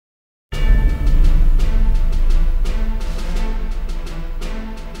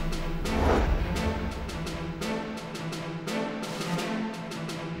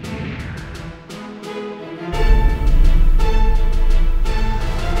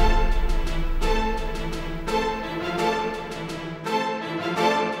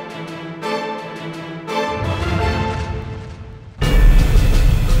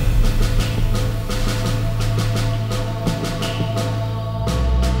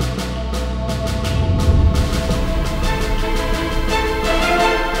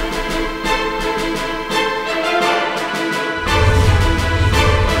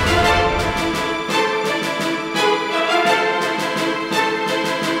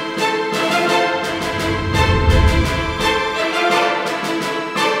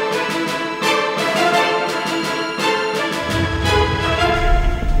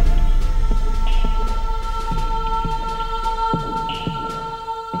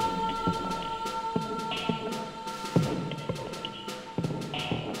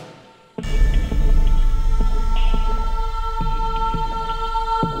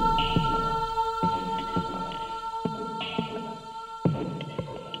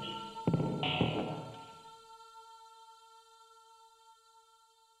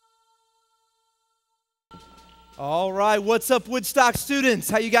All right, what's up, Woodstock students?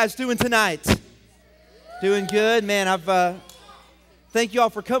 How you guys doing tonight? Doing good, man. Thank you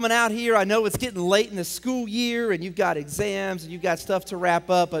all for coming out here. I know it's getting late in the school year, and you've got exams, and you've got stuff to wrap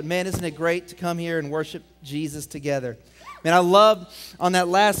up, but man, isn't it great to come here and worship Jesus together? Man, I loved on that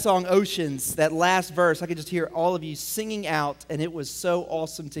last song, Oceans, that last verse, I could just hear all of you singing out, and it was so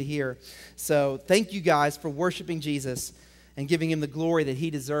awesome to hear. So thank you guys for worshiping Jesus and giving him the glory that he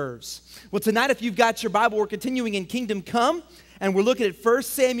deserves. Well, tonight, if you've got your Bible, we're continuing in Kingdom Come, and we're looking at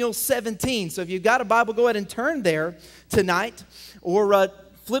First Samuel 17. So if you've got a Bible, go ahead and turn there tonight, or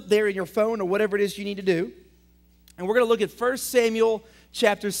flip there in your phone, or whatever it is you need to do. And we're going to look at First Samuel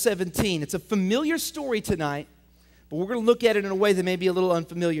chapter 17. It's a familiar story tonight, but we're going to look at it in a way that may be a little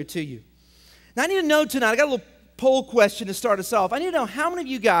unfamiliar to you. Now, I need to know tonight, I got a little poll question to start us off. I need to know how many of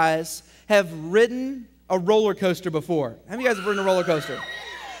you guys have ridden a roller coaster before. How many of you guys have ridden a roller coaster?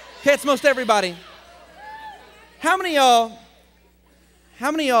 Okay, it's most everybody. How many of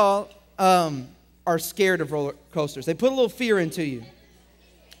y'all are scared of roller coasters? They put a little fear into you.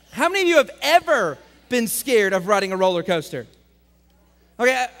 How many of you have ever been scared of riding a roller coaster?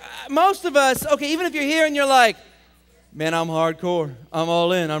 Okay, most of us, okay, even if you're here and you're like, man, I'm hardcore. I'm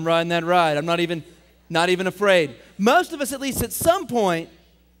all in. I'm riding that ride. I'm not even afraid. Most of us, at least at some point,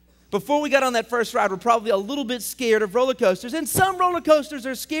 before we got on that first ride, we're probably a little bit scared of roller coasters. And some roller coasters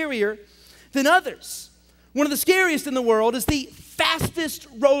are scarier than others. One of the scariest in the world is the fastest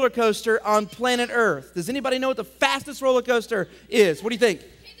roller coaster on planet Earth. Does anybody know what the fastest roller coaster is? What do you think?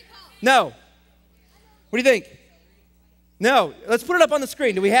 No. What do you think? No. Let's put it up on the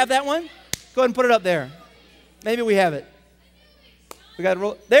screen. Do we have that one? Go ahead and put it up there. Maybe we have it. We got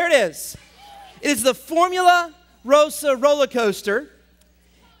it. There it is. It is the Formula Rossa roller coaster.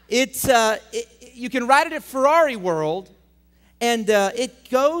 You can ride it at Ferrari World, and it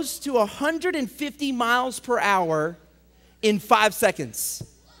goes to 150 miles per hour in 5 seconds.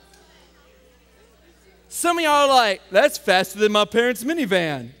 Some of y'all are like, that's faster than my parents'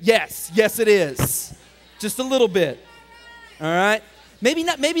 minivan. Yes, it is. Just a little bit. All right? Maybe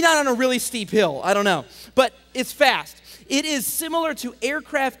not on a really steep hill. I don't know. But it's fast. It is similar to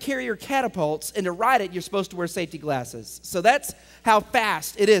aircraft carrier catapults, and to ride it, you're supposed to wear safety glasses. So that's how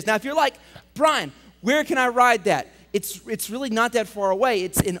fast it is. Now, if you're like, Brian, where can I ride that? It's really not that far away.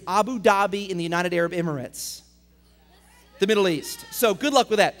 It's in Abu Dhabi in the United Arab Emirates, the Middle East. So good luck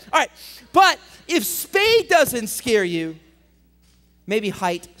with that. All right, but if speed doesn't scare you, maybe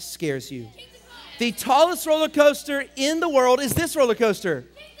height scares you. The tallest roller coaster in the world is this roller coaster,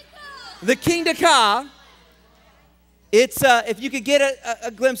 the King Ka. It's if you could get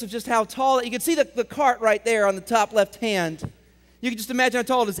a glimpse of just how tall, you can see the cart right there on the top left hand. You can just imagine how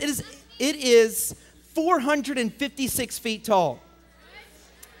tall it is. It is 456 feet tall.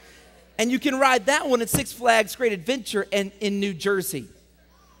 And you can ride that one at Six Flags Great Adventure in New Jersey,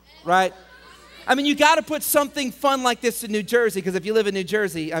 right? I mean, you got to put something fun like this in New Jersey, because if you live in New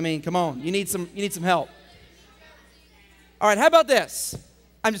Jersey, I mean, come on, you need some help. All right, how about this?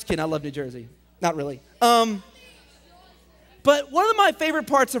 I'm just kidding. I love New Jersey. Not really. But one of my favorite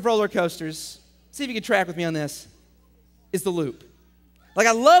parts of roller coasters, see if you can track with me on this, is the loop. Like,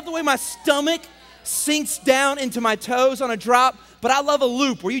 I love the way my stomach sinks down into my toes on a drop, but I love a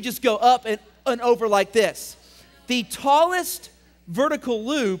loop where you just go up and over like this. The tallest vertical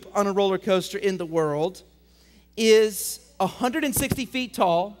loop on a roller coaster in the world is 160 feet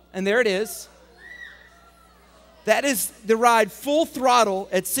tall, and there it is. That is the ride Full Throttle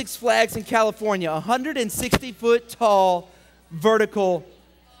at Six Flags in California, 160-foot tall vertical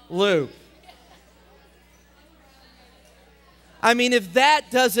loop. I mean, if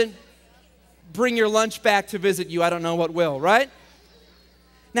that doesn't bring your lunch back to visit you, I don't know what will, right?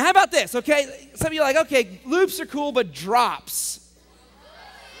 Now, how about this, okay? Some of you are like, okay, loops are cool, but drops.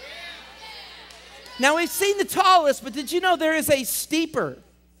 Now, we've seen the tallest, but did you know there is a steeper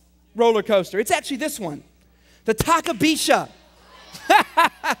roller coaster? It's actually this one, the Takabisha.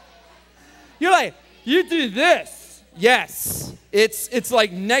 You're like, you do this. Yes, it's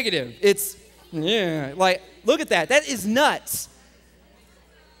like negative. Like, look at that. That is nuts.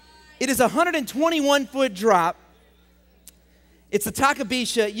 It is a 121-foot drop. It's the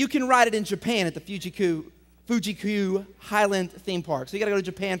Takabisha. You can ride it in Japan at the Fuji-Q Highland theme park. So you got to go to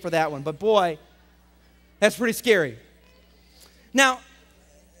Japan for that one. But boy, that's pretty scary. Now,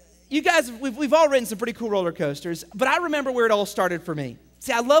 you guys, we've all ridden some pretty cool roller coasters, but I remember where it all started for me.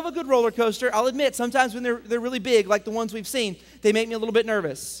 See, I love a good roller coaster. I'll admit, sometimes when they're really big, like the ones we've seen, they make me a little bit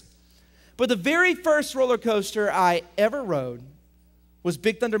nervous. But the very first roller coaster I ever rode was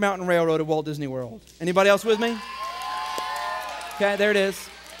Big Thunder Mountain Railroad at Walt Disney World. Anybody else with me? Okay, there it is.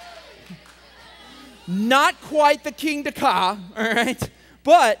 Not quite the King to Ka, all right?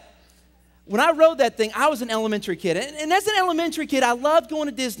 But when I rode that thing, I was an elementary kid. And as an elementary kid, I loved going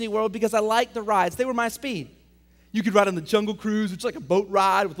to Disney World because I liked the rides. They were my speed. You could ride on the Jungle Cruise, which is like a boat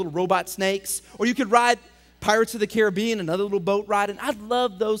ride with little robot snakes. Or you could ride Pirates of the Caribbean, another little boat ride. And I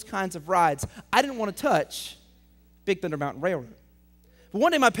loved those kinds of rides. I didn't want to touch Big Thunder Mountain Railroad. But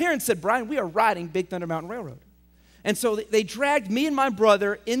one day my parents said, Brian, we are riding Big Thunder Mountain Railroad. And so they dragged me and my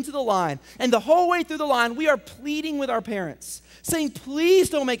brother into the line. And the whole way through the line, we are pleading with our parents, saying, please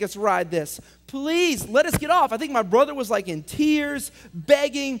don't make us ride this. Please let us get off. I think my brother was like in tears,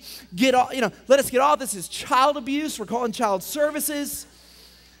 begging, get off, let us get off. This is child abuse. We're calling child services.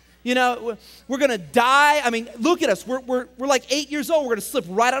 We're going to die. I mean, look at us. We're like 8 years old. We're going to slip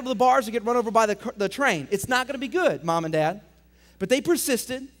right out of the bars and get run over by the train. It's not going to be good, Mom and Dad. But they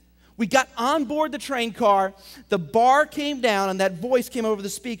persisted. We got on board the train car. The bar came down, and that voice came over the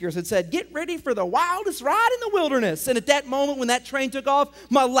speakers and said, get ready for the wildest ride in the wilderness. And at that moment, when that train took off,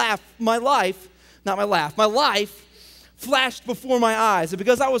 my life flashed before my eyes. And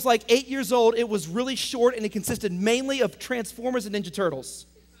because I was like 8 years old, it was really short, and it consisted mainly of Transformers and Ninja Turtles.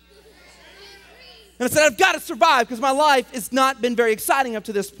 And I said, I've got to survive because my life has not been very exciting up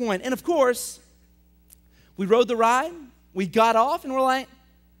to this point. And of course, we rode the ride. We got off, and we're like,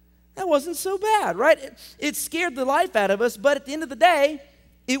 that wasn't so bad, right? It scared the life out of us, but at the end of the day,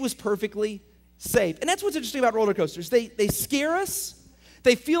 it was perfectly safe. And that's what's interesting about roller coasters. They scare us.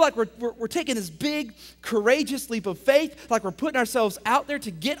 They feel like we're taking this big, courageous leap of faith, like we're putting ourselves out there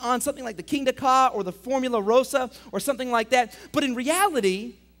to get on something like the King to Ka or the Formula Rosa or something like that. But in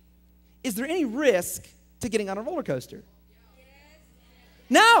reality, is there any risk to getting on a roller coaster?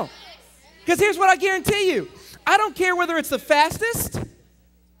 No. Because here's what I guarantee you. I don't care whether it's the fastest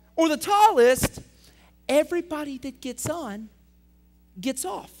or the tallest, everybody that gets on gets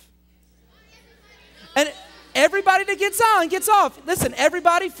off. And everybody that gets on gets off. Listen,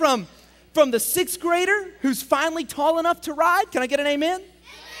 everybody from the sixth grader who's finally tall enough to ride, can I get an amen?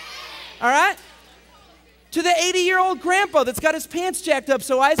 All right? To the 80-year-old grandpa that's got his pants jacked up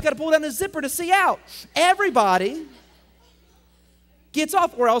so high he's got to pull down his zipper to see out. Everybody gets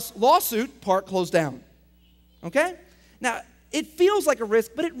off, or else lawsuit, park closed down. Okay? Now, it feels like a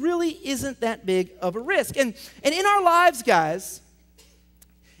risk, but it really isn't that big of a risk. And in our lives, guys,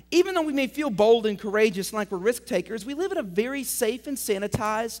 even though we may feel bold and courageous and like we're risk takers, we live in a very safe and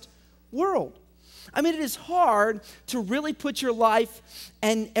sanitized world. I mean, it is hard to really put your life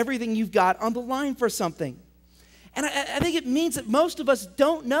and everything you've got on the line for something. And I think it means that most of us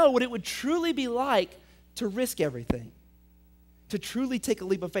don't know what it would truly be like to risk everything, to truly take a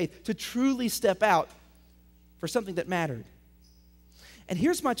leap of faith, to truly step out for something that mattered. And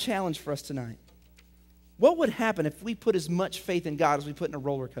here's my challenge for us tonight. What would happen if we put as much faith in God as we put in a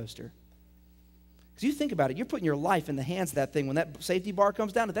roller coaster? Because you think about it, you're putting your life in the hands of that thing. When that safety bar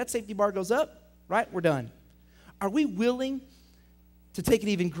comes down, if that safety bar goes up, right, we're done. Are we willing to take an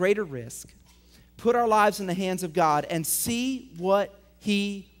even greater risk, put our lives in the hands of God, and see what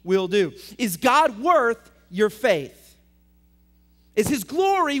He will do? Is God worth your faith? Is His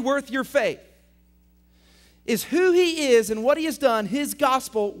glory worth your faith? Is who He is and what He has done, His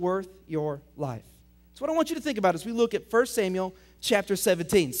gospel, worth your life? That's what I want you to think about as we look at 1 Samuel chapter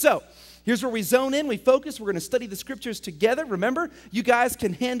 17. So, here's where we zone in, we focus, we're going to study the scriptures together. Remember, you guys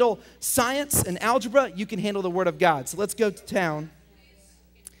can handle science and algebra, you can handle the Word of God. So let's go to town.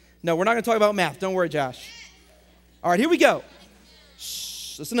 No, we're not going to talk about math. Don't worry, Josh. All right, here we go.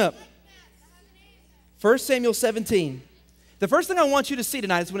 Shh, listen up. 1 Samuel 17. The first thing I want you to see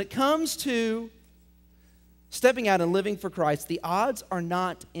tonight is when it comes to stepping out and living for Christ, the odds are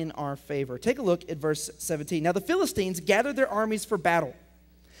not in our favor. Take a look at verse 17. Now the Philistines gathered their armies for battle,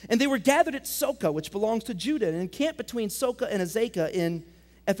 and they were gathered at Soka, which belongs to Judah, and encamped between Soka and Azekah in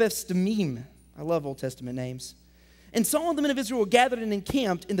Ephes-Dammim. I love Old Testament names. And Saul and the men of Israel were gathered and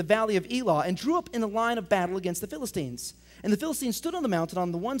encamped in the valley of Elah, and drew up in a line of battle against the Philistines. And the Philistines stood on the mountain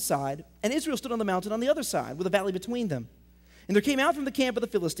on the one side, and Israel stood on the mountain on the other side, with a valley between them. And there came out from the camp of the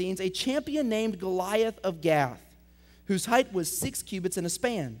Philistines a champion named Goliath of Gath, whose height was 6 cubits and a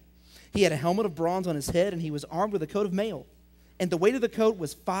span. He had a helmet of bronze on his head, and he was armed with a coat of mail. And the weight of the coat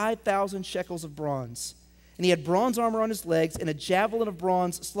was 5,000 shekels of bronze. And he had bronze armor on his legs, and a javelin of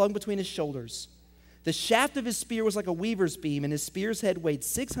bronze slung between his shoulders. The shaft of his spear was like a weaver's beam, and his spear's head weighed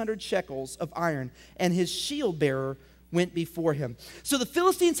 600 shekels of iron, and his shield bearer went before him. So the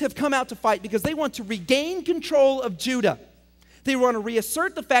Philistines have come out to fight because they want to regain control of Judah. They want to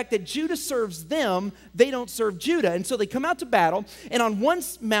reassert the fact that Judah serves them, they don't serve Judah. And so they come out to battle, and on one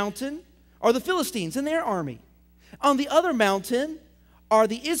mountain are the Philistines and their army. On the other mountain are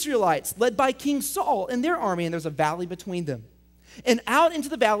the Israelites, led by King Saul and their army, and there's a valley between them. And out into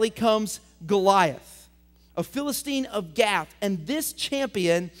the valley comes Goliath, a Philistine of Gath, and this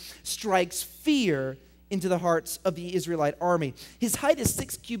champion strikes fear into the hearts of the Israelite army. His height is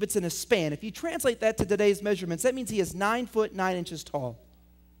 6 cubits in a span. If you translate that to today's measurements, that means he is 9 foot 9 inches tall.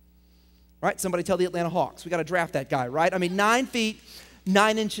 Right? Somebody tell the Atlanta Hawks. We got to draft that guy, right? I mean, 9 feet,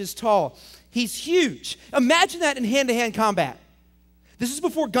 9 inches tall. He's huge. Imagine that in hand-to-hand combat. This is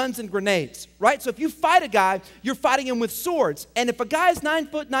before guns and grenades, right? So if you fight a guy, you're fighting him with swords. And if a guy is 9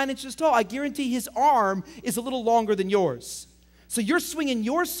 foot 9 inches tall, I guarantee his arm is a little longer than yours. So you're swinging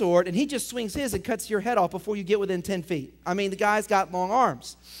your sword, and he just swings his and cuts your head off before you get within 10 feet. I mean, the guy's got long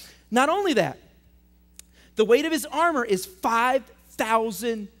arms. Not only that, the weight of his armor is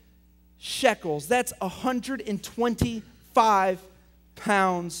 5,000 shekels. That's 125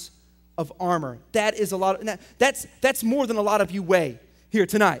 pounds of armor. That is a lot. That's more than a lot of you weigh here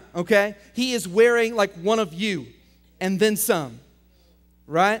tonight, okay? He is wearing like one of you and then some,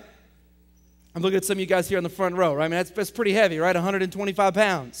 right? I'm looking at some of you guys here on the front row, right? I mean, that's pretty heavy, right? 125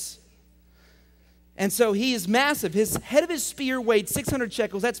 pounds. And so he is massive. His head of his spear weighed 600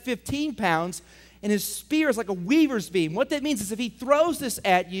 shekels. That's 15 pounds. And his spear is like a weaver's beam. What that means is if he throws this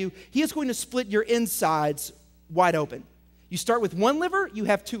at you, he is going to split your insides wide open. You start with one liver, you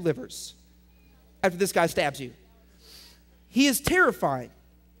have 2 livers after this guy stabs you. He is terrifying.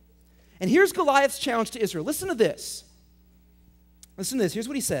 And here's Goliath's challenge to Israel. Listen to this. Listen to this. Here's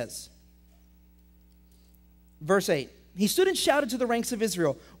what he says. Verse 8, he stood and shouted to the ranks of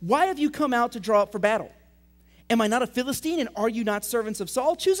Israel, "Why have you come out to draw up for battle? Am I not a Philistine, and are you not servants of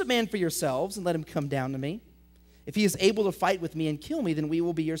Saul? Choose a man for yourselves and let him come down to me. If he is able to fight with me and kill me, then we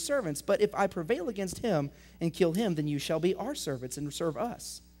will be your servants. But if I prevail against him and kill him, then you shall be our servants and serve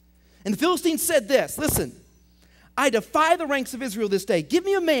us." And the Philistines said this, listen, "I defy the ranks of Israel this day. Give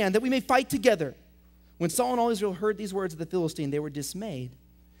me a man that we may fight together." When Saul and all Israel heard these words of the Philistine, they were dismayed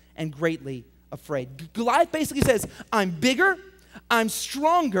and greatly afraid. Goliath basically says, I'm bigger, I'm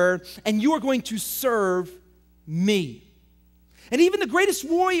stronger, and you are going to serve me. And even the greatest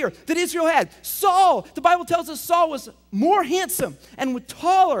warrior that Israel had, Saul, the Bible tells us Saul was more handsome and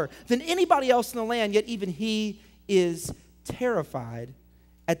taller than anybody else in the land, yet even he is terrified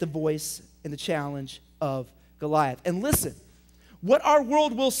at the voice and the challenge of Goliath. And listen, what our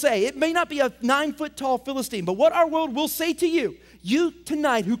world will say, it may not be a 9 foot tall Philistine, but what our world will say to you, you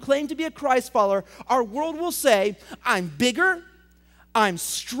tonight who claim to be a Christ follower, our world will say, I'm bigger, I'm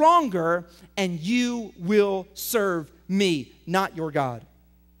stronger, and you will serve me, not your God.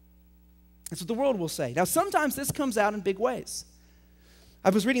 That's what the world will say. Now, sometimes this comes out in big ways. I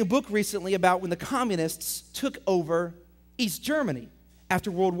was reading a book recently about when the communists took over East Germany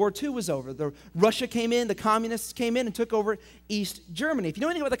after World War II was over. Russia came in, the communists came in and took over East Germany. If you know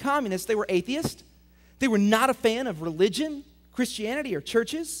anything about the communists, they were atheists. They were not a fan of religion, Christianity, or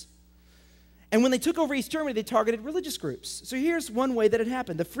churches. And when they took over East Germany, they targeted religious groups. So here's one way that it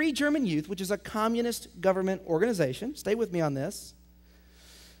happened. The Free German Youth, which is a communist government organization, stay with me on this,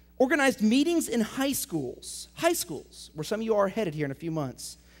 organized meetings in high schools, where some of you are headed here in a few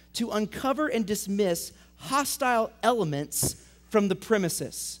months, to uncover and dismiss hostile elements from the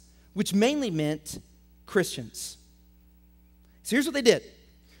premises, which mainly meant Christians. So here's what they did.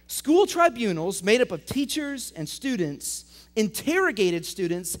 School tribunals made up of teachers and students interrogated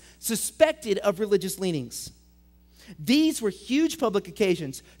students suspected of religious leanings. These were huge public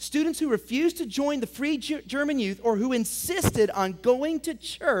occasions. Students who refused to join the Free German Youth or who insisted on going to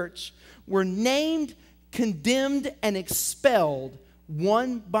church were named, condemned, and expelled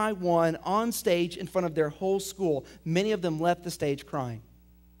one by one on stage in front of their whole school. Many of them left the stage crying.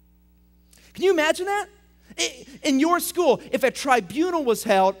 Can you imagine that? In your school, if a tribunal was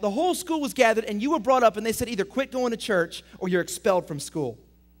held, the whole school was gathered, and you were brought up, and they said either quit going to church or you're expelled from school.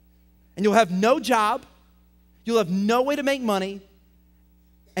 And you'll have no job, you'll have no way to make money,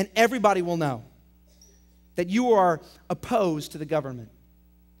 and everybody will know that you are opposed to the government.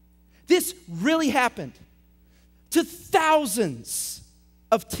 This really happened to thousands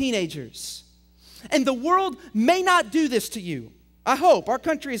of teenagers. And the world may not do this to you. I hope. Our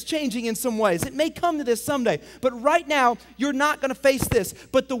country is changing in some ways. It may come to this someday. But right now, you're not going to face this.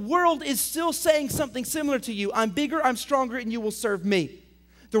 But the world is still saying something similar to you. I'm bigger, I'm stronger, and you will serve me.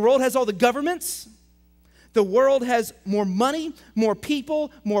 The world has all the governments. The world has more money, more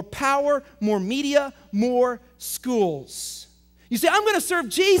people, more power, more media, more schools. You say, I'm going to serve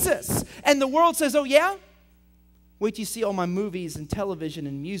Jesus. And the world says, oh yeah? Wait till you see all my movies and television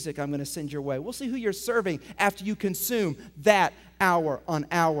and music I'm going to send your way. We'll see who you're serving after you consume that hour on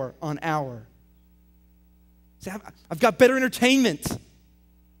hour on hour. See, I've got better entertainment.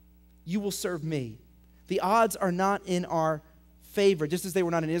 you will serve me. The odds are not in our favor, just as they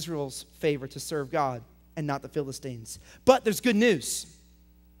were not in Israel's favor to serve God and not the Philistines. But there's good news.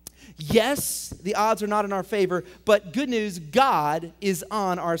 Yes, the odds are not in our favor, but good news, God is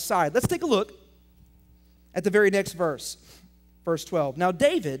on our side. Let's take a look at the very next verse, verse 12. Now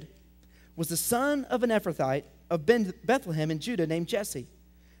David was the son of an Ephrathite of Bethlehem in Judah named Jesse,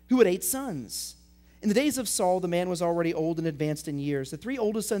 who had 8 sons. In the days of Saul, the man was already old and advanced in years. The 3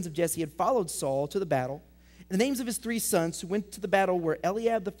 oldest sons of Jesse had followed Saul to the battle. And the names of his 3 sons who went to the battle were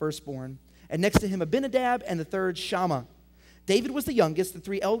Eliab the firstborn, and next to him Abinadab, and the third Shammah. David was the youngest. The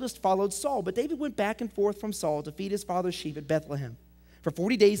 3 eldest followed Saul, but David went back and forth from Saul to feed his father's sheep at Bethlehem. For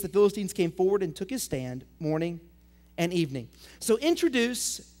 40 days the Philistines came forward and took his stand morning and evening. So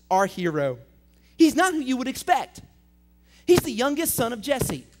introduce our hero. He's not who you would expect. He's the youngest son of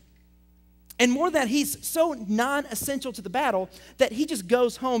Jesse. And more than that, he's so non-essential to the battle that he just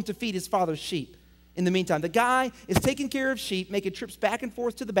goes home to feed his father's sheep. In the meantime, the guy is taking care of sheep, making trips back and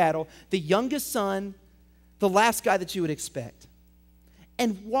forth to the battle, the youngest son, the last guy that you would expect.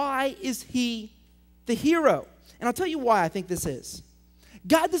 And why is he the hero? And I'll tell you why I think this is.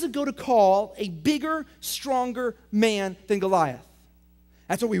 God doesn't go to call a bigger, stronger man than Goliath.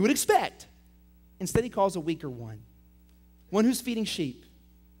 That's what we would expect. Instead, he calls a weaker one who's feeding sheep,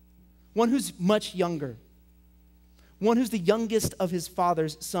 one who's much younger, one who's the youngest of his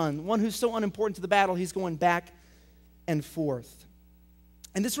father's son, one who's so unimportant to the battle, he's going back and forth.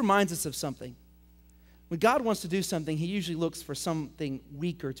 And this reminds us of something. When God wants to do something, he usually looks for something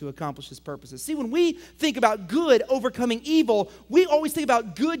weaker to accomplish his purposes. See, when we think about good overcoming evil, we always think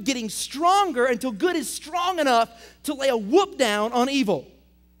about good getting stronger until good is strong enough to lay a whoop down on evil.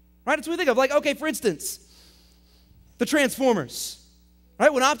 Right? That's what we think of. Like, okay, for instance, the Transformers.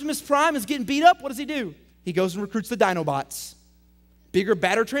 Right? When Optimus Prime is getting beat up, what does he do? He goes and recruits the Dinobots. Bigger,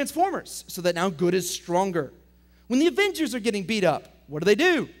 badder Transformers, so that now good is stronger. When the Avengers are getting beat up, what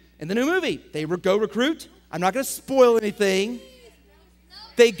do? In the new movie, they go recruit. I'm not going to spoil anything.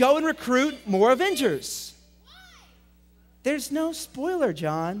 They go and recruit more Avengers. There's no spoiler,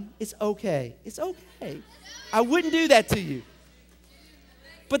 John. It's okay. It's okay. I wouldn't do that to you.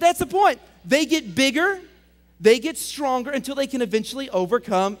 But that's the point. They get bigger, they get stronger until they can eventually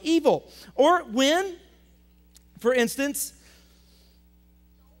overcome evil. Or when, for instance,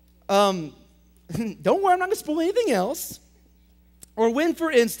 don't worry, I'm not going to spoil anything else. Or when, for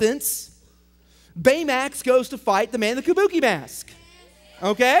instance, Baymax goes to fight the man in the kabuki mask.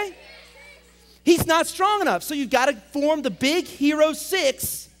 Okay? He's not strong enough, so you've got to form the big hero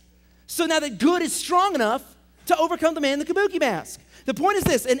 6 so now that good is strong enough to overcome the man in the kabuki mask. The point is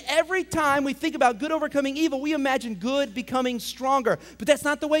this, and every time we think about good overcoming evil, we imagine good becoming stronger. But that's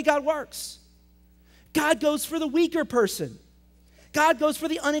not the way God works. God goes for the weaker person. God goes for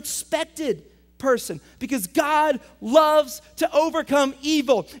the unexpected person because God loves to overcome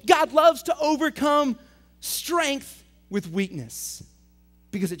evil. God loves to overcome strength with weakness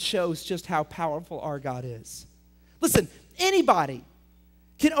because it shows just how powerful our God is. Listen, anybody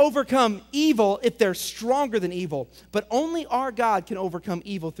can overcome evil if they're stronger than evil, but only our God can overcome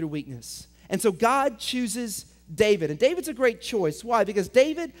evil through weakness. And so God chooses David, and David's a great choice. Why? Because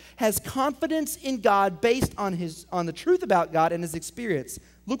David has confidence in God based on the truth about God and his experience.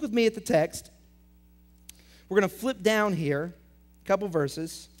 Look with me at the text. We're going to flip down here a couple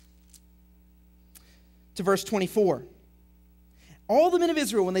verses to verse 24. All the men of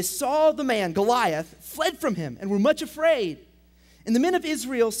Israel, when they saw the man, Goliath, fled from him and were much afraid. And the men of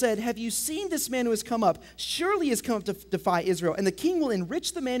Israel said, have you seen this man who has come up? Surely he has come up to defy Israel. And the king will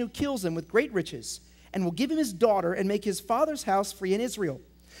enrich the man who kills him with great riches and will give him his daughter and make his father's house free in Israel.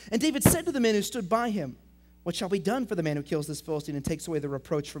 And David said to the men who stood by him, what shall be done for the man who kills this Philistine and takes away the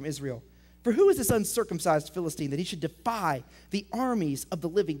reproach from Israel? For who is this uncircumcised Philistine that he should defy the armies of the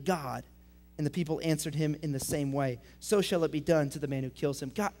living God? And the people answered him in the same way. So shall it be done to the man who kills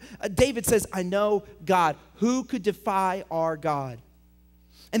him. David says, I know God. Who could defy our God?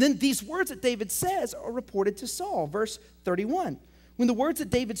 And then these words that David says are reported to Saul. Verse 31. When the words that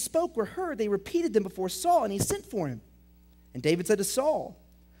David spoke were heard, they repeated them before Saul, and he sent for him. And David said to Saul,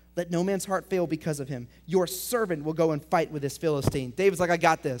 let no man's heart fail because of him. Your servant will go and fight with this Philistine. David's like, I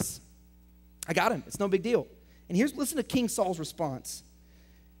got this. I got him. It's no big deal. And listen to King Saul's response.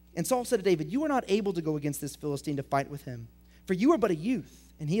 And Saul said to David, you are not able to go against this Philistine to fight with him, for you are but a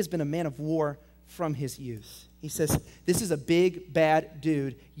youth, and he has been a man of war from his youth. He says, this is a big, bad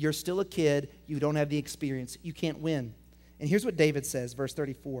dude. You're still a kid. You don't have the experience. You can't win. And here's what David says, verse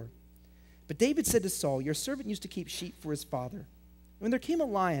 34. But David said to Saul, your servant used to keep sheep for his father. When there came a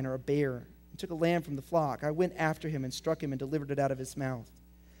lion or a bear and took a lamb from the flock, I went after him and struck him and delivered it out of his mouth.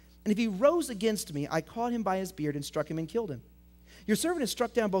 And if he rose against me, I caught him by his beard and struck him and killed him. Your servant has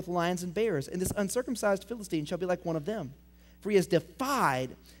struck down both lions and bears, and this uncircumcised Philistine shall be like one of them, for he has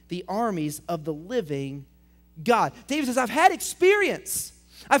defied the armies of the living God. David says, I've had experience.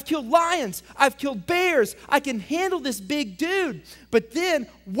 I've killed lions. I've killed bears. I can handle this big dude. But then,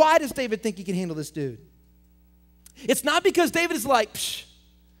 why does David think he can handle this dude? It's not because David is like, psh,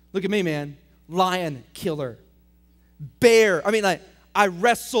 look at me, man, lion killer, bear. I mean, like, I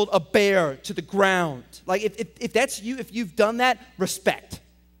wrestled a bear to the ground. Like, if that's you, if you've done that, respect.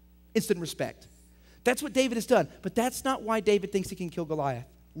 Instant respect. That's what David has done. But that's not why David thinks he can kill Goliath.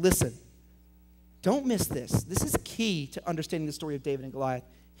 Listen, don't miss this. This is key to understanding the story of David and Goliath.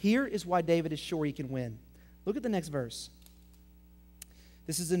 Here is why David is sure he can win. Look at the next verse.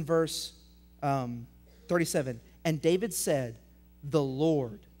 This is in verse 37. And David said, the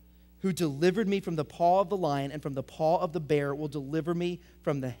Lord, who delivered me from the paw of the lion and from the paw of the bear, will deliver me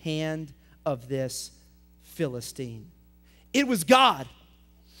from the hand of this Philistine. It was God.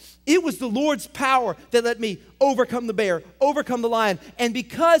 It was the Lord's power that let me overcome the bear, overcome the lion. And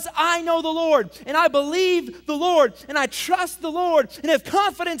because I know the Lord, and I believe the Lord, and I trust the Lord, and have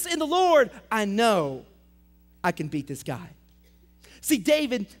confidence in the Lord, I know I can beat this guy. See,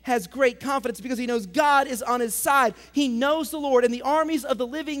 David has great confidence because he knows God is on his side. He knows the Lord, and the armies of the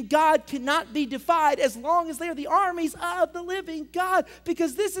living God cannot be defied as long as they are the armies of the living God,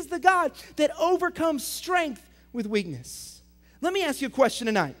 because this is the God that overcomes strength with weakness. Let me ask you a question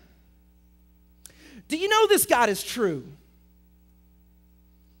tonight. Do you know this God is true?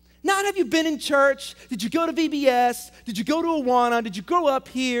 Not have you been in church? Did you go to VBS? Did you go to Awana? Did you grow up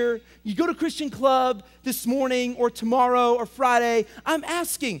here? You go to Christian Club this morning or tomorrow or Friday? I'm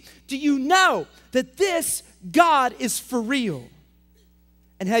asking, do you know that this God is for real?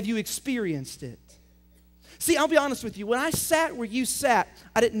 And have you experienced it? See, I'll be honest with you. When I sat where you sat,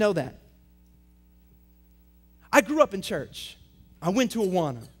 I didn't know that. I grew up in church. I went to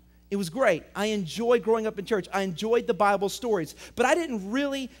Awana. It was great. I enjoyed growing up in church. I enjoyed the Bible stories. But I didn't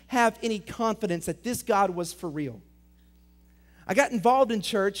really have any confidence that this God was for real. I got involved in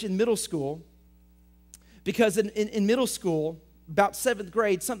church in middle school because in middle school, about 7th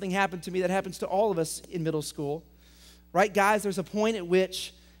grade, something happened to me that happens to all of us in middle school. Right, guys? There's a point at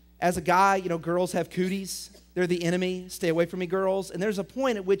which, as a guy, you know, girls have cooties. They're the enemy. Stay away from me, girls. And there's a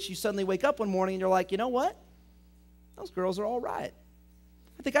point at which you suddenly wake up one morning and you're like, you know what? Those girls are all right.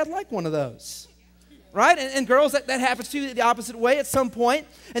 I think I'd like one of those, right? And girls, that happens to you the opposite way at some point.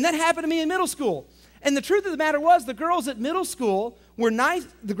 And that happened to me in middle school. And the truth of the matter was, the girls at middle school were nice.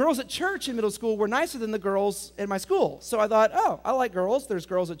 The girls at church in middle school were nicer than the girls at my school. So I thought, oh, I like girls. There's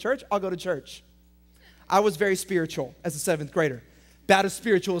girls at church. I'll go to church. I was very spiritual as a 7th grader. About as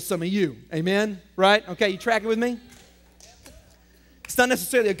spiritual as some of you. Amen? Right? Okay, you tracking with me? It's not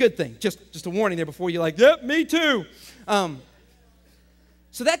necessarily a good thing. Just a warning there before you're like, yep, me too.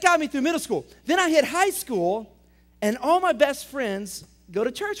 So that got me through middle school. Then I hit high school, and all my best friends go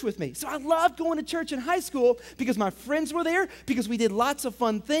to church with me. So I loved going to church in high school because my friends were there, because we did lots of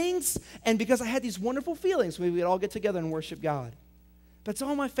fun things, and because I had these wonderful feelings. We would all get together and worship God. That's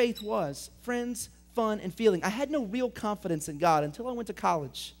all my faith was, friends, fun, and feeling. I had no real confidence in God until I went to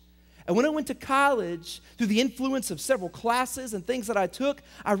college. And when I went to college, through the influence of several classes and things that I took,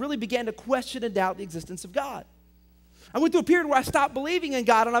 I really began to question and doubt the existence of God. I went through a period where I stopped believing in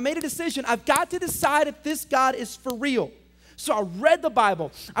God, and I made a decision. I've got to decide if this God is for real. So I read the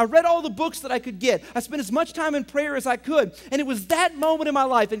Bible. I read all the books that I could get. I spent as much time in prayer as I could. And it was that moment in my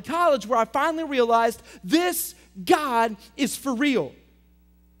life in college where I finally realized this God is for real.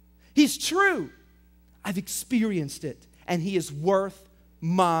 He's true. I've experienced it, and he is worth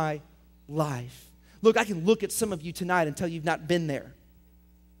my life. Look, I can look at some of you tonight and tell you've not been there.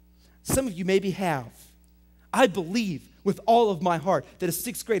 Some of you maybe have. I believe with all of my heart that a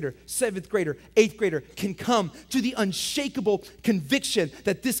 6th grader, 7th grader, 8th grader can come to the unshakable conviction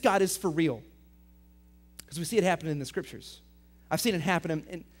that this God is for real. Because we see it happen in the scriptures. I've seen it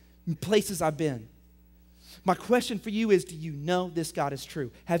happen in places I've been. My question for you is, do you know this God is true?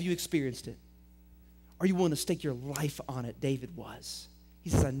 Have you experienced it? Are you willing to stake your life on it? David was. He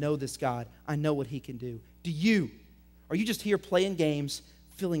says, I know this God. I know what he can do. Do you? Are you just here playing games,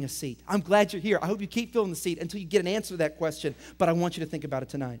 filling a seat? I'm glad you're here. I hope you keep filling the seat until you get an answer to that question, but I want you to think about it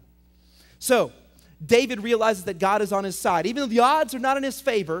tonight. So, David realizes that God is on his side. Even though the odds are not in his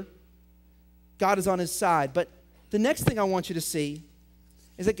favor, God is on his side. But the next thing I want you to see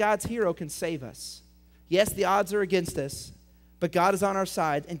is that God's hero can save us. Yes, the odds are against us, but God is on our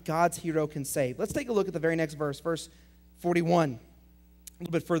side, and God's hero can save. Let's take a look at the very next verse, verse 41. A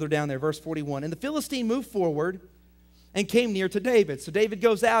little bit further down there, verse 41. And the Philistine moved forward and came near to David. So David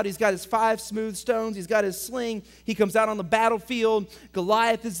goes out. He's got his 5 smooth stones. He's got his sling. He comes out on the battlefield.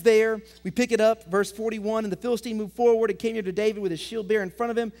 Goliath is there. We pick it up, verse 41. And the Philistine moved forward and came near to David with his shield bearer in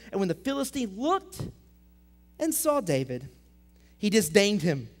front of him. And when the Philistine looked and saw David, he disdained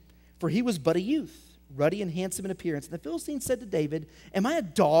him, for he was but a youth, ruddy and handsome in appearance. And the Philistine said to David, am I a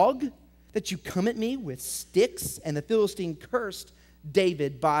dog that you come at me with sticks? And the Philistine cursed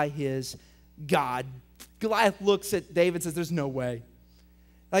David by his God. Goliath looks at David and says, there's no way.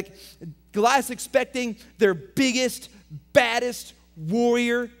 Like, Goliath's expecting their biggest, baddest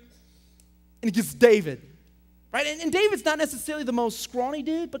warrior, and it gets David. Right? And David's not necessarily the most scrawny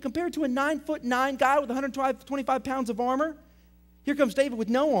dude, but compared to a 9'9" guy with 125 pounds of armor, here comes David with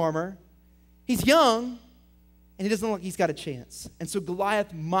no armor. He's young, and he doesn't look like he's got a chance. And so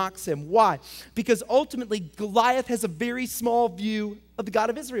Goliath mocks him. Why? Because ultimately, Goliath has a very small view of the God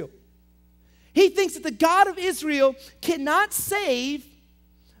of Israel. He thinks that the God of Israel cannot save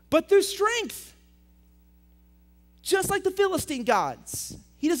but through strength. Just like the Philistine gods.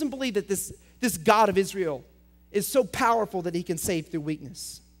 He doesn't believe that this God of Israel is so powerful that he can save through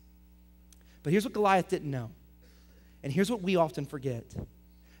weakness. But here's what Goliath didn't know. And here's what we often forget.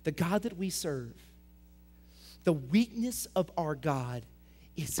 The God that we serve, the weakness of our God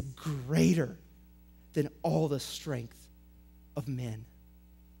is greater than all the strength of men.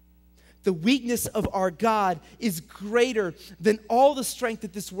 The weakness of our God is greater than all the strength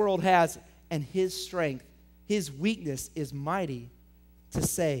that this world has, and his strength, his weakness is mighty to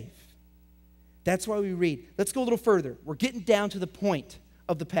save. That's why we read. Let's go a little further. We're getting down to the point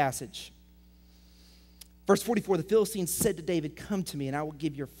of the passage. Verse 44, the Philistines said to David, come to me, and I will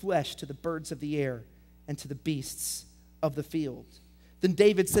give your flesh to the birds of the air and to the beasts of the field. Then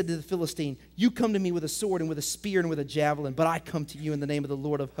David said to the Philistine, you come to me with a sword and with a spear and with a javelin, but I come to you in the name of the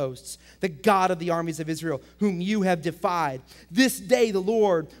Lord of hosts, the God of the armies of Israel, whom you have defied. This day the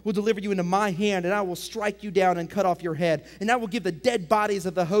Lord will deliver you into my hand, and I will strike you down and cut off your head. And I will give the dead bodies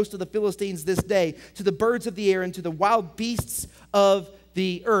of the host of the Philistines this day to the birds of the air and to the wild beasts of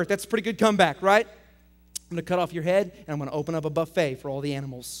the earth. That's a pretty good comeback, right? I'm going to cut off your head, and I'm going to open up a buffet for all the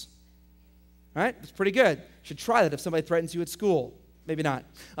animals. All right? It's pretty good. You should try that if somebody threatens you at school. Maybe not.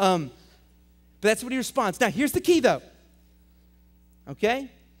 But that's what he responds. Now, here's the key, though. Okay?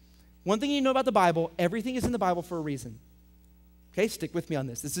 One thing you know about the Bible, everything is in the Bible for a reason. Okay? Stick with me on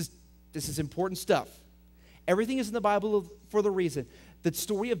this. This is important stuff. Everything is in the Bible for the reason. The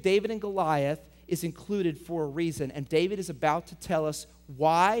story of David and Goliath is included for a reason, and David is about to tell us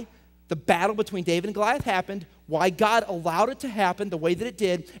why the battle between David and Goliath happened, why God allowed it to happen the way that it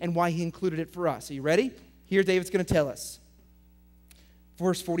did, and why he included it for us. Are you ready? Here David's going to tell us.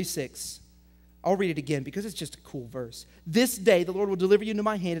 Verse 46. I'll read it again because it's just a cool verse. This day the Lord will deliver you into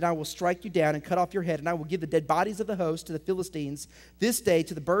my hand, and I will strike you down and cut off your head, and I will give the dead bodies of the host to the Philistines this day,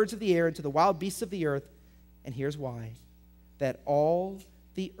 to the birds of the air and to the wild beasts of the earth. And here's why. That all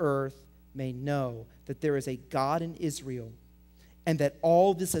the earth may know that there is a God in Israel, and that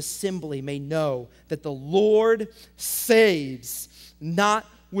all this assembly may know that the Lord saves, not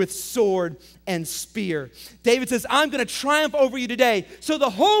with sword and spear. David says, I'm going to triumph over you today, so the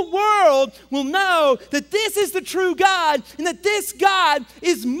whole world will know that this is the true God, and that this God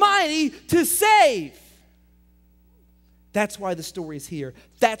is mighty to save. That's why the story is here.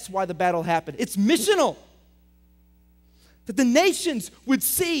 That's why the battle happened. It's missional. That the nations would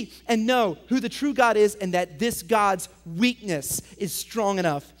see and know who the true God is, and that this God's weakness is strong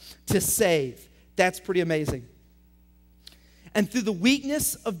enough to save. That's pretty amazing. And through the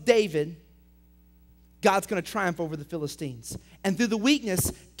weakness of David, God's going to triumph over the Philistines. And through the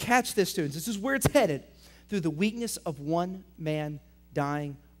weakness, catch this, students, this is where it's headed. Through the weakness of one man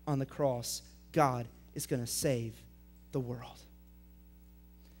dying on the cross, God is going to save the world.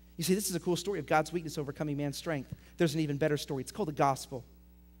 You see, this is a cool story of God's weakness overcoming man's strength. There's an even better story. It's called the gospel.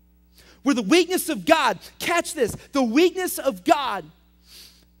 Where the weakness of God, catch this, the weakness of God,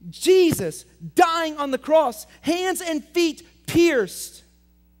 Jesus dying on the cross, hands and feet pierced,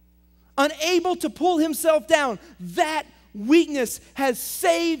 unable to pull himself down, that weakness has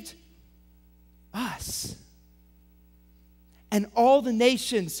saved us. And all the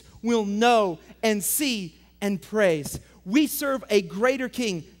nations will know and see and praise. We serve a greater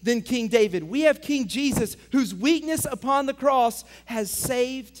king than King David. We have King Jesus, whose weakness upon the cross has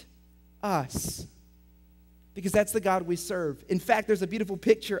saved us. Because that's the God we serve. In fact, there's a beautiful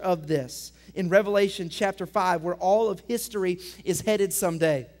picture of this in Revelation chapter 5, where all of history is headed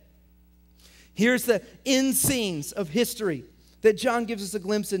someday. Here's the end scenes of history that John gives us a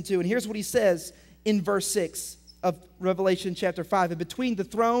glimpse into. And here's what he says in verse 6. of Revelation chapter 5. And between the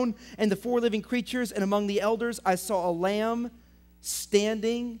throne and the four living creatures and among the elders, I saw a lamb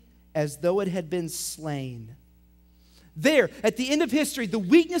standing as though it had been slain. There, at the end of history, the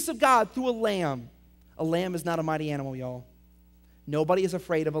weakness of God through a lamb. A lamb is not a mighty animal, y'all. Nobody is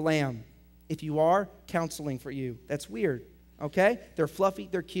afraid of a lamb. If you are, counseling for you. That's weird, okay? They're fluffy,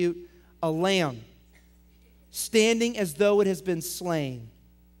 they're cute. A lamb standing as though it has been slain.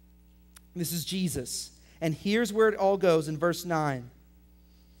 This is Jesus. And here's where it all goes in verse 9.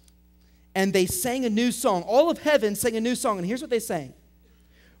 And they sang a new song. All of heaven sang a new song. And here's what they sang.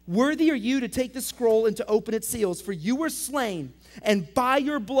 Worthy are you to take the scroll and to open its seals, for you were slain, and by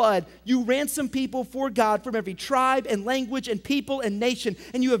your blood you ransomed people for God from every tribe and language and people and nation,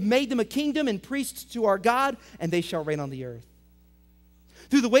 and you have made them a kingdom and priests to our God, and they shall reign on the earth.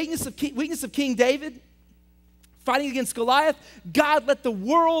 Through the weakness of King David, fighting against Goliath, God let the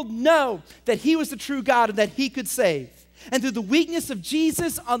world know that he was the true God and that he could save. And through the weakness of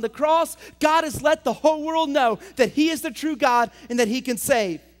Jesus on the cross, God has let the whole world know that he is the true God and that he can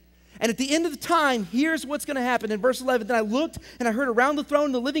save. And at the end of the time, here's what's going to happen. In verse 11, then I looked and I heard around the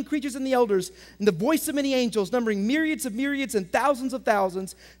throne the living creatures and the elders and the voice of many angels, numbering myriads of myriads and thousands of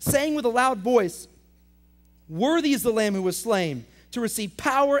thousands, saying with a loud voice, worthy is the Lamb who was slain to receive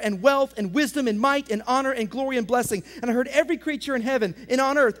power and wealth and wisdom and might and honor and glory and blessing. And I heard every creature in heaven and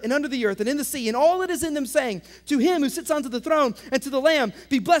on earth and under the earth and in the sea and all that is in them saying, to him who sits on the throne and to the Lamb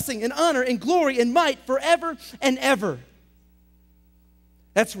be blessing and honor and glory and might forever and ever.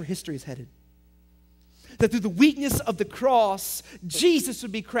 That's where history is headed. That through the weakness of the cross, Jesus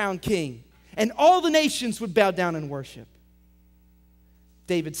would be crowned king, and all the nations would bow down and worship.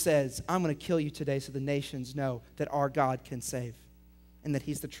 David says, I'm going to kill you today so the nations know that our God can save and that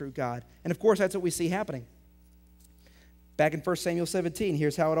he's the true God. And of course, that's what we see happening. Back in 1 Samuel 17,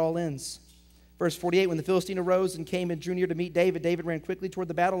 here's how it all ends. Verse 48, when the Philistine arose and came and drew near to meet David, David ran quickly toward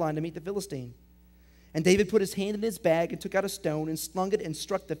the battle line to meet the Philistine. And David put his hand in his bag and took out a stone and slung it and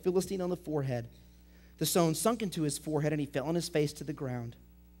struck the Philistine on the forehead. The stone sunk into his forehead and he fell on his face to the ground.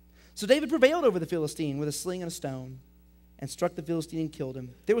 So David prevailed over the Philistine with a sling and a stone and struck the Philistine and killed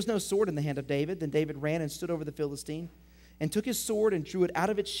him. There was no sword in the hand of David. Then David ran and stood over the Philistine and took his sword and drew it out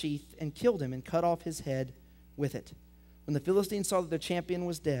of its sheath and killed him and cut off his head with it. When the Philistines saw that their champion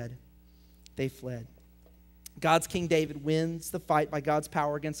was dead, they fled. God's King David wins the fight by God's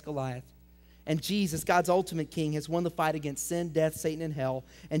power against Goliath. And Jesus, God's ultimate king, has won the fight against sin, death, Satan, and hell.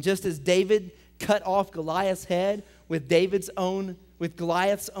 And just as David cut off Goliath's head with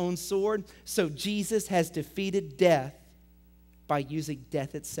Goliath's own sword, so Jesus has defeated death by using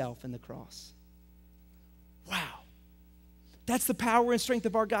death itself in the cross. Wow. That's the power and strength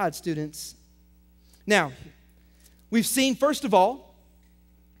of our God, students. Now, we've seen, first of all,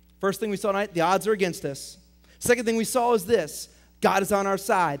 first thing we saw tonight, the odds are against us. Second thing we saw is this. God is on our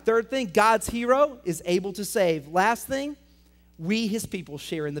side. Third thing, God's hero is able to save. Last thing, we, his people,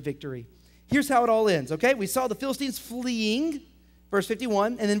 share in the victory. Here's how it all ends, okay? We saw the Philistines fleeing, verse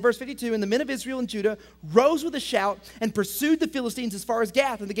 51, and then verse 52, and the men of Israel and Judah rose with a shout and pursued the Philistines as far as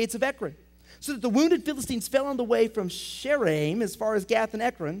Gath and the gates of Ekron, so that the wounded Philistines fell on the way from Sheraim as far as Gath and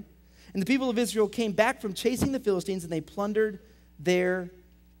Ekron, and the people of Israel came back from chasing the Philistines, and they plundered their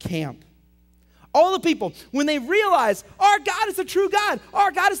camp. All the people, when they realize our God is the true God, our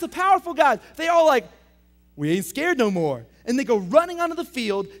God is the powerful God, they all like, we ain't scared no more. And they go running onto the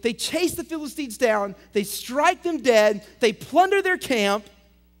field, they chase the Philistines down, they strike them dead, they plunder their camp.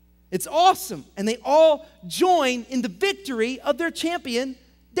 It's awesome. And they all join in the victory of their champion,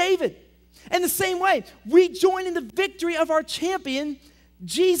 David. And the same way, we join in the victory of our champion,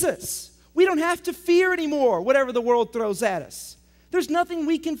 Jesus. We don't have to fear anymore whatever the world throws at us. There's nothing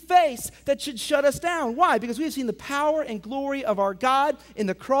we can face that should shut us down. Why? Because we have seen the power and glory of our God in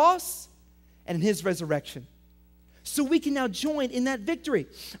the cross and in his resurrection. So we can now join in that victory.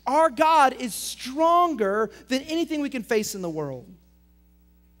 Our God is stronger than anything we can face in the world.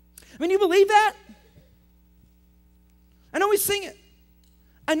 I mean, you believe that? I know we sing it.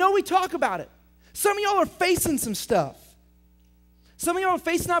 I know we talk about it. Some of y'all are facing some stuff. Some of y'all are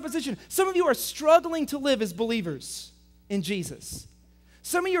facing opposition. Some of you are struggling to live as believers in Jesus.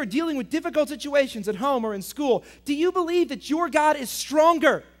 Some of you are dealing with difficult situations at home or in school. Do you believe that your God is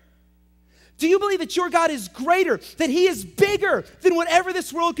stronger? Do you believe that your God is greater, that he is bigger than whatever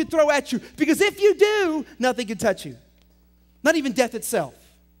this world could throw at you? Because if you do, nothing can touch you. Not even death itself.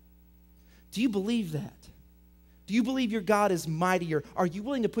 Do you believe that? Do you believe your God is mightier? Are you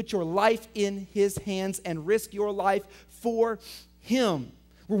willing to put your life in his hands and risk your life for him?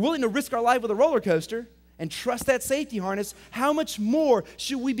 We're willing to risk our life with a roller coaster and trust that safety harness, how much more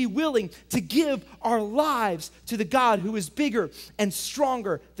should we be willing to give our lives to the God who is bigger and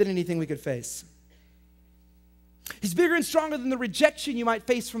stronger than anything we could face? He's bigger and stronger than the rejection you might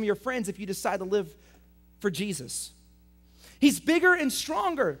face from your friends if you decide to live for Jesus. He's bigger and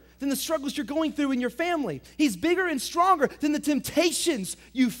stronger than the struggles you're going through in your family. He's bigger and stronger than the temptations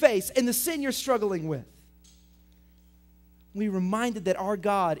you face and the sin you're struggling with. We're reminded that our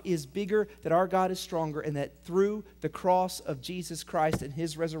God is bigger, that our God is stronger, and that through the cross of Jesus Christ and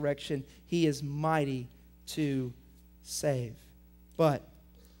his resurrection, he is mighty to save. But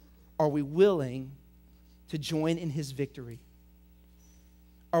are we willing to join in his victory?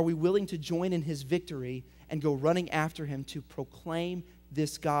 Are we willing to join in his victory and go running after him to proclaim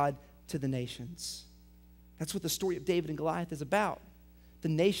this God to the nations? That's what the story of David and Goliath is about. The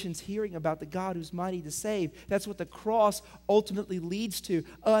nations hearing about the God who's mighty to save. That's what the cross ultimately leads to,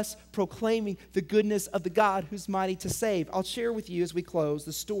 us proclaiming the goodness of the God who's mighty to save. I'll share with you as we close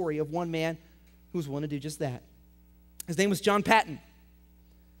the story of one man who was willing to do just that. His name was John Paton.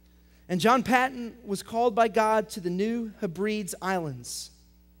 And John Paton was called by God to the New Hebrides Islands.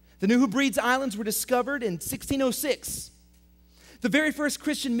 The New Hebrides Islands were discovered in 1606. The very first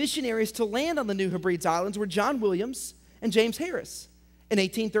Christian missionaries to land on the New Hebrides Islands were John Williams and James Harris in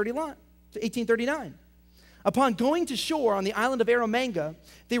 1839. Upon going to shore on the island of Eromanga,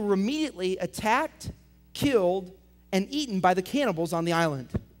 they were immediately attacked, killed, and eaten by the cannibals on the island.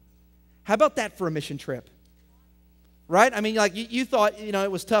 How about that for a mission trip? Right? I mean, like you thought,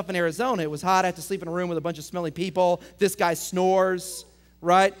 it was tough in Arizona. It was hot. I had to sleep in a room with a bunch of smelly people. This guy snores,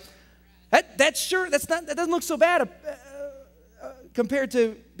 right? That doesn't look so bad compared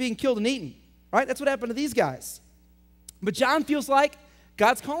to being killed and eaten, right? That's what happened to these guys. But John feels like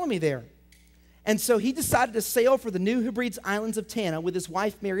God's calling me there. And so he decided to sail for the New Hebrides Islands of Tanna with his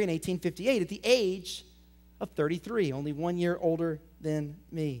wife Mary in 1858 at the age of 33, only 1 year older than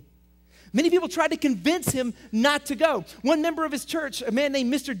me. Many people tried to convince him not to go. One member of his church, a man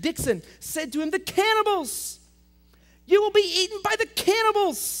named Mr. Dixon, said to him, "The cannibals! You will be eaten by the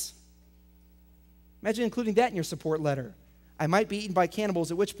cannibals!" Imagine including that in your support letter. I might be eaten by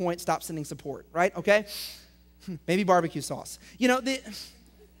cannibals, at which point stop sending support, right? Okay? Maybe barbecue sauce.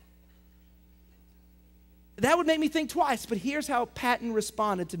 That would make me think twice, but here's how Paton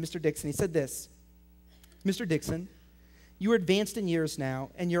responded to Mr. Dixon. He said this, "Mr. Dixon, you are advanced in years now,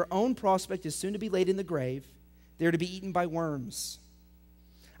 and your own prospect is soon to be laid in the grave. They are to be eaten by worms.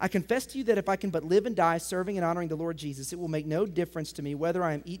 I confess to you that if I can but live and die serving and honoring the Lord Jesus, it will make no difference to me whether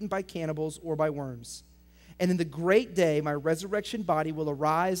I am eaten by cannibals or by worms. And in the great day, my resurrection body will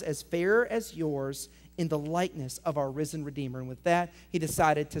arise as fair as yours in the likeness of our risen Redeemer." And with that, he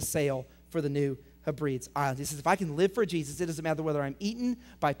decided to sail for the New Hebrides Islands. He says, if I can live for Jesus, it doesn't matter whether I'm eaten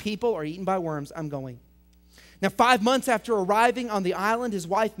by people or eaten by worms, I'm going. Now, 5 months after arriving on the island, his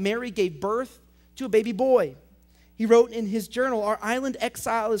wife Mary gave birth to a baby boy. He wrote in his journal, "Our island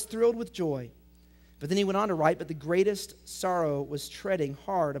exile is thrilled with joy." But then he went on to write, "But the greatest sorrow was treading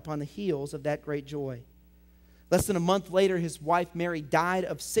hard upon the heels of that great joy." Less than a month later, his wife Mary died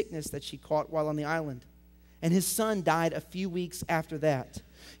of sickness that she caught while on the island. And his son died a few weeks after that.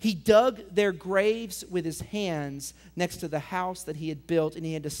 He dug their graves with his hands next to the house that he had built, and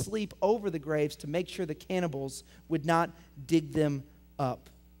he had to sleep over the graves to make sure the cannibals would not dig them up.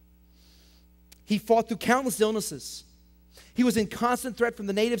 He fought through countless illnesses. He was in constant threat from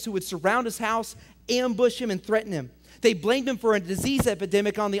the natives who would surround his house, ambush him, and threaten him. They blamed him for a disease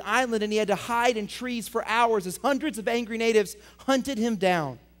epidemic on the island, and he had to hide in trees for hours as hundreds of angry natives hunted him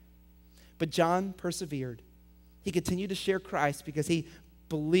down. But John persevered. He continued to share Christ because he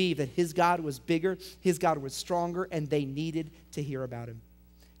believed that his God was bigger, his God was stronger, and they needed to hear about him.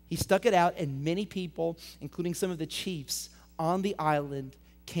 He stuck it out, and many people, including some of the chiefs on the island,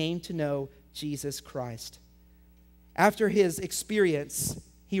 came to know Jesus Christ. After his experience,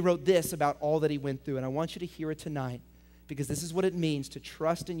 he wrote this about all that he went through, and I want you to hear it tonight because this is what it means to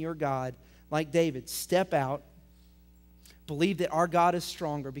trust in your God like David. Step out. Believe that our God is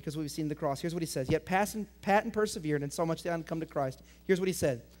stronger because of what we've seen in the cross. Here's what he says. Yet Paton persevered and saw much down to come to Christ. Here's what he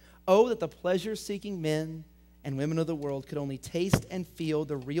said. "Oh, that the pleasure-seeking men and women of the world could only taste and feel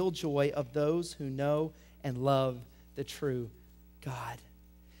the real joy of those who know and love the true God."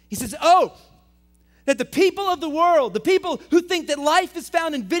 He says, oh, that the people of the world, the people who think that life is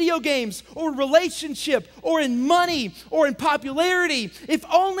found in video games or relationship or in money or in popularity, if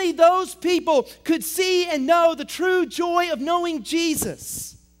only those people could see and know the true joy of knowing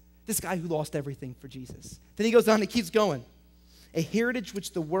Jesus. This guy who lost everything for Jesus. Then he goes on and keeps going. "A heritage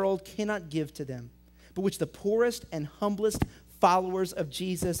which the world cannot give to them, but which the poorest and humblest followers of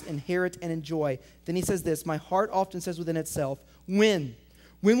Jesus inherit and enjoy. Then he says this, my heart often says within itself, when?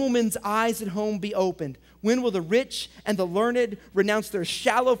 When will men's eyes at home be opened? When will the rich and the learned renounce their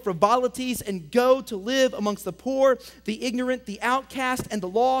shallow frivolities and go to live amongst the poor, the ignorant, the outcast, and the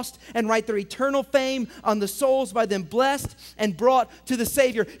lost, and write their eternal fame on the souls by them blessed and brought to the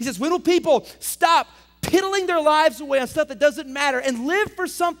Savior? He says, when will people stop piddling their lives away on stuff that doesn't matter and live for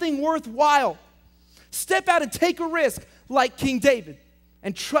something worthwhile? Step out and take a risk like King David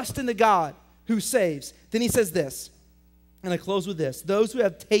and trust in the God who saves. Then he says this, and I close with this. Those who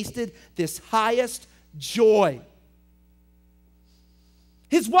have tasted this highest joy.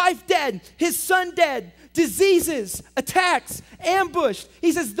 His wife dead, his son dead, diseases, attacks, ambushed.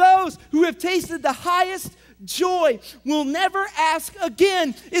 He says those who have tasted the highest joy will never ask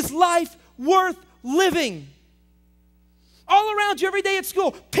again, is life worth living? All around you every day at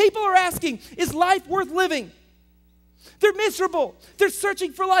school, people are asking, is life worth living? They're miserable. They're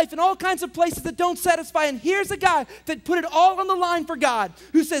searching for life in all kinds of places that don't satisfy. And here's a guy that put it all on the line for God,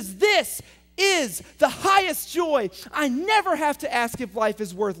 who says, this is the highest joy. I never have to ask if life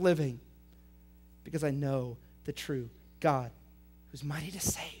is worth living because I know the true God who's mighty to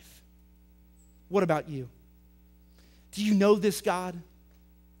save. What about you? Do you know this God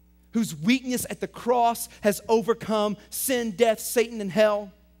whose weakness at the cross has overcome sin, death, Satan, and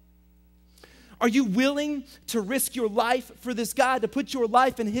hell? Are you willing to risk your life for this God, to put your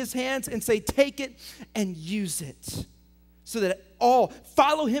life in his hands and say, take it and use it, so that all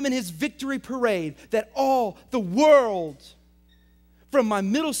follow him in his victory parade, that all the world, from my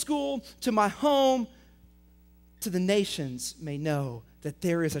middle school to my home to the nations, may know that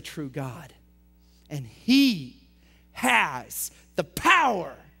there is a true God and he has the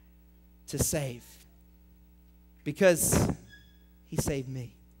power to save because he saved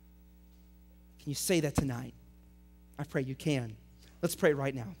me. Can you say that tonight? I pray you can. Let's pray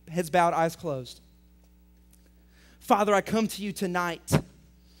right now. Heads bowed, eyes closed. Father, I come to you tonight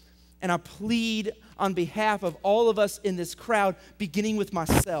and I plead on behalf of all of us in this crowd, beginning with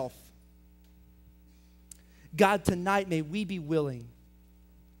myself. God, tonight may we be willing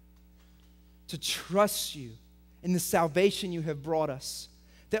to trust you in the salvation you have brought us,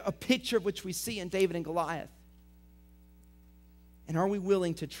 a picture of which we see in David and Goliath. And are we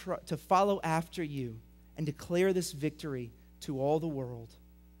willing to follow after you and declare this victory to all the world?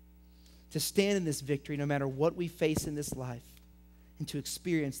 To stand in this victory no matter what we face in this life and to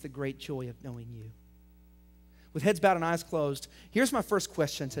experience the great joy of knowing you. With heads bowed and eyes closed, here's my first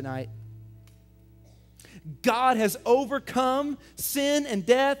question tonight. God has overcome sin and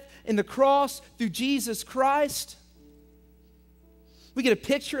death in the cross through Jesus Christ. We get a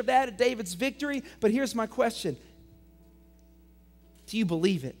picture of that at David's victory, but here's my question. Do you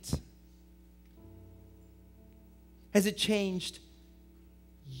believe it? Has it changed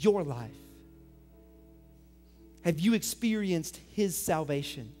your life? Have you experienced his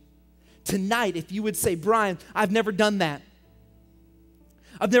salvation? Tonight, if you would say, Brian, I've never done that.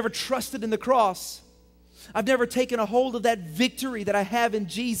 I've never trusted in the cross. I've never taken a hold of that victory that I have in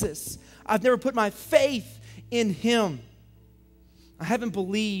Jesus. I've never put my faith in him. I haven't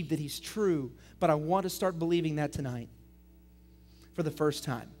believed that he's true, but I want to start believing that tonight for the first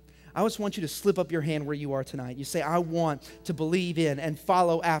time. I just want you to slip up your hand where you are tonight. You say, I want to believe in and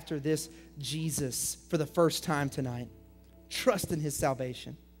follow after this Jesus for the first time tonight. Trust in his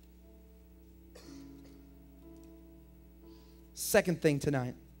salvation. Second thing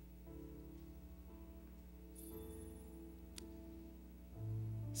tonight.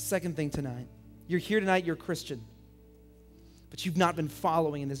 You're here tonight, you're a Christian, but you've not been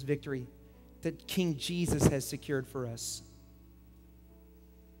following in this victory that King Jesus has secured for us.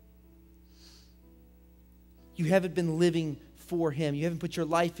 You haven't been living for him. You haven't put your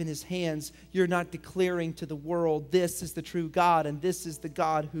life in his hands. You're not declaring to the world, this is the true God and this is the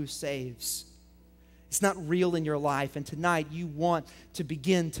God who saves. It's not real in your life, and tonight you want to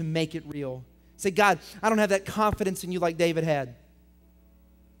begin to make it real. Say, God, I don't have that confidence in you like David had.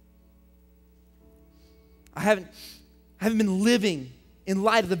 I haven't been living in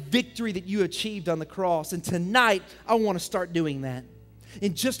light of the victory that you achieved on the cross, and tonight I want to start doing that.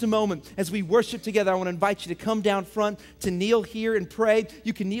 In just a moment, as we worship together, I want to invite you to come down front, to kneel here and pray.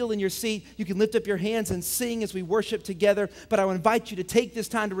 You can kneel in your seat. You can lift up your hands and sing as we worship together. But I want to invite you to take this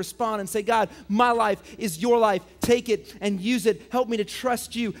time to respond and say, God, my life is your life. Take it and use it. Help me to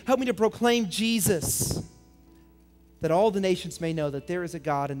trust you. Help me to proclaim Jesus, that all the nations may know that there is a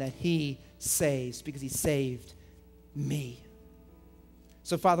God and that he saves because he saved me.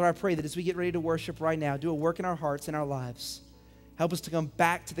 So, Father, I pray that as we get ready to worship right now, do a work in our hearts and our lives. Help us to come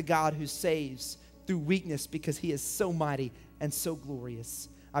back to the God who saves, through weakness because he is so mighty and so glorious.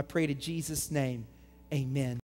 I pray to Jesus' name, amen.